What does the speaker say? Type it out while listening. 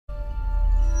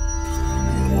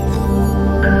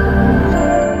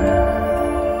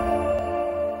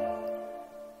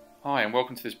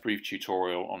Welcome to this brief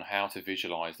tutorial on how to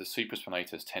visualize the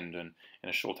supraspinatus tendon in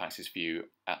a short axis view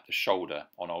at the shoulder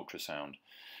on ultrasound.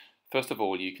 First of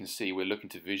all, you can see we're looking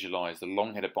to visualize the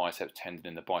long-headed biceps tendon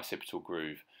in the bicipital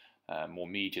groove more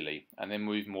medially, and then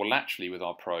move more laterally with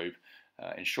our probe,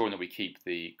 ensuring that we keep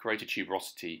the greater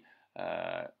tuberosity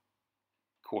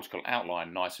cortical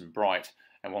outline nice and bright,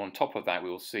 and while on top of that we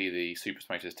will see the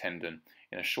supraspinatus tendon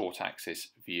in a short axis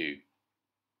view.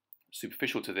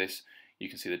 Superficial to this, you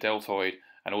can see the deltoid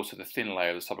and also the thin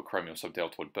layer of the subacromial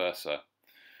subdeltoid bursa.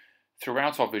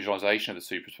 Throughout our visualization of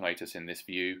the supraspinatus in this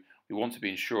view, we want to be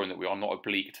ensuring that we are not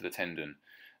oblique to the tendon,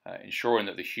 ensuring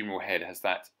that the humeral head has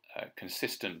that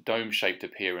consistent dome-shaped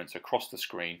appearance across the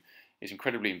screen is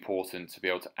incredibly important to be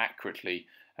able to accurately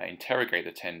interrogate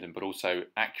the tendon, but also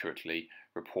accurately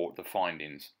report the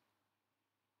findings.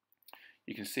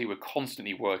 You can see we're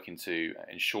constantly working to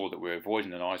ensure that we're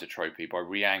avoiding an isotropy by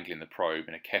re-angling the probe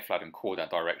in a Keflad and Cordat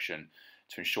direction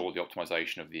to ensure the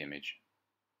optimization of the image.